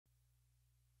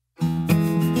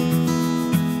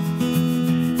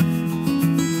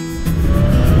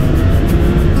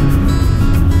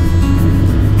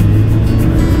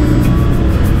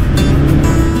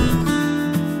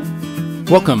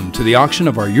Welcome to the auction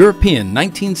of our European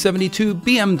 1972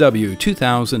 BMW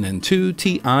 2002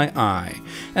 Tii.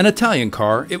 An Italian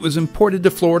car, it was imported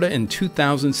to Florida in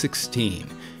 2016.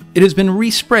 It has been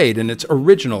resprayed in its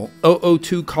original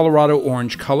 002 Colorado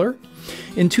orange color.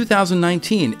 In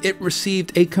 2019, it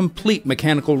received a complete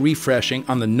mechanical refreshing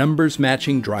on the numbers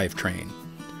matching drivetrain.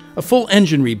 A full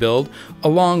engine rebuild,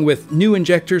 along with new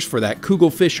injectors for that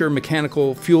Kugelfischer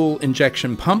mechanical fuel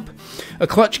injection pump. A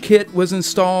clutch kit was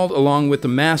installed along with the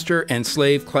master and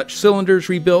slave clutch cylinders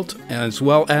rebuilt, as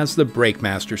well as the brake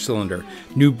master cylinder.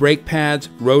 New brake pads,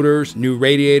 rotors, new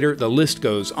radiator, the list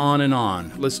goes on and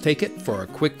on. Let's take it for a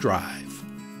quick drive.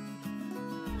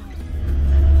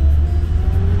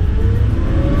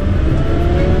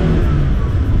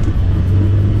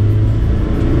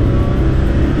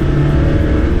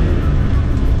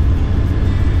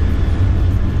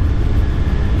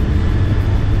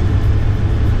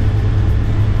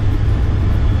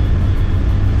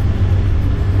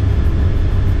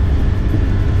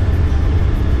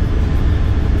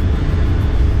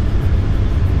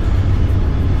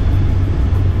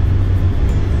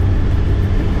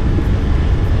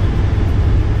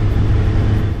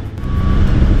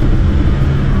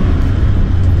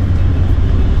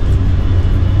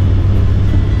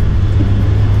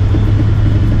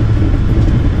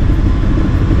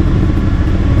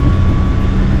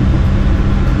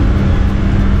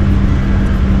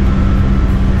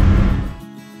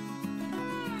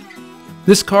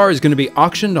 This car is going to be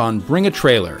auctioned on Bring a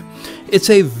Trailer. It's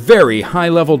a very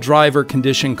high-level driver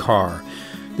condition car.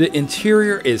 The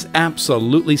interior is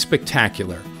absolutely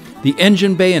spectacular. The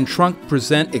engine bay and trunk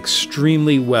present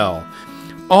extremely well.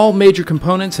 All major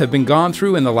components have been gone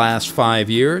through in the last 5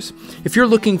 years. If you're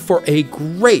looking for a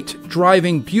great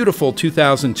driving, beautiful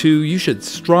 2002, you should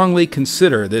strongly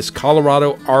consider this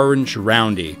Colorado orange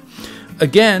roundie.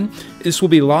 Again, this will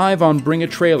be live on Bring a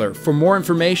Trailer. For more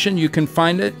information, you can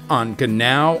find it on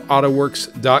Genau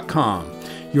Autowerks.com,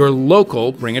 your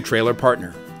local Bring a Trailer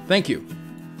partner. Thank you.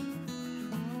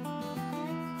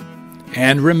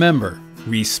 And remember,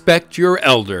 respect your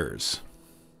elders.